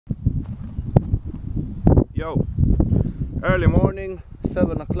Yo, early morning,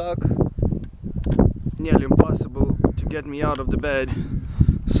 7 o'clock, nearly impossible to get me out of the bed,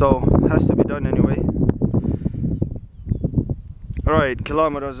 so has to be done anyway. Alright,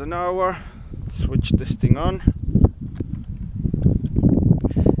 kilometers an hour, switch this thing on,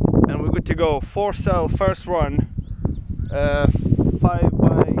 and we're good to go. 4 cell first run, 5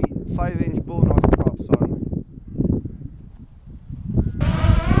 by 5 inch bullnose props on.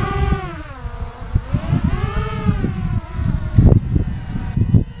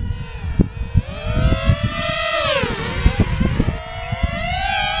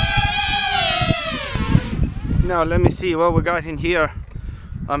 Now let me see what we got in here.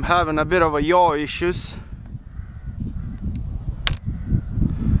 I'm having a bit of a yaw issues.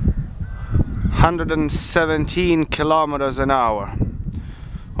 117 kilometers an hour.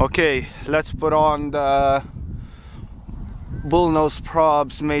 Okay, let's put on the bullnose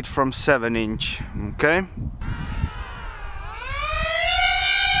probes made from 7 inch. Okay.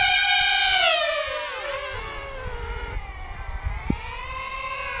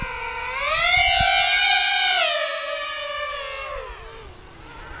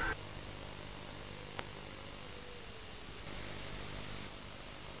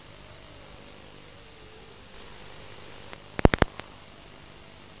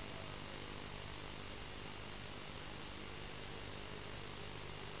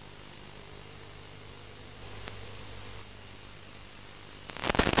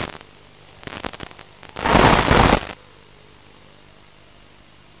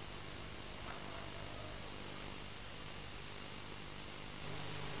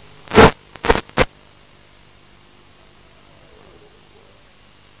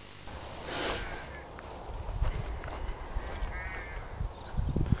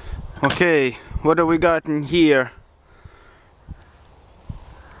 Okay, what do we got in here?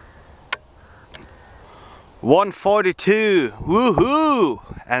 142, woohoo!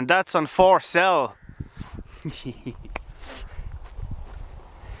 And that's on 4 cell.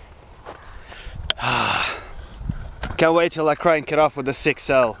 Can't wait till I crank it up with the 6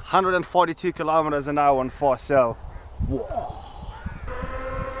 cell. 142 kilometers an hour on 4 cell. Whoa.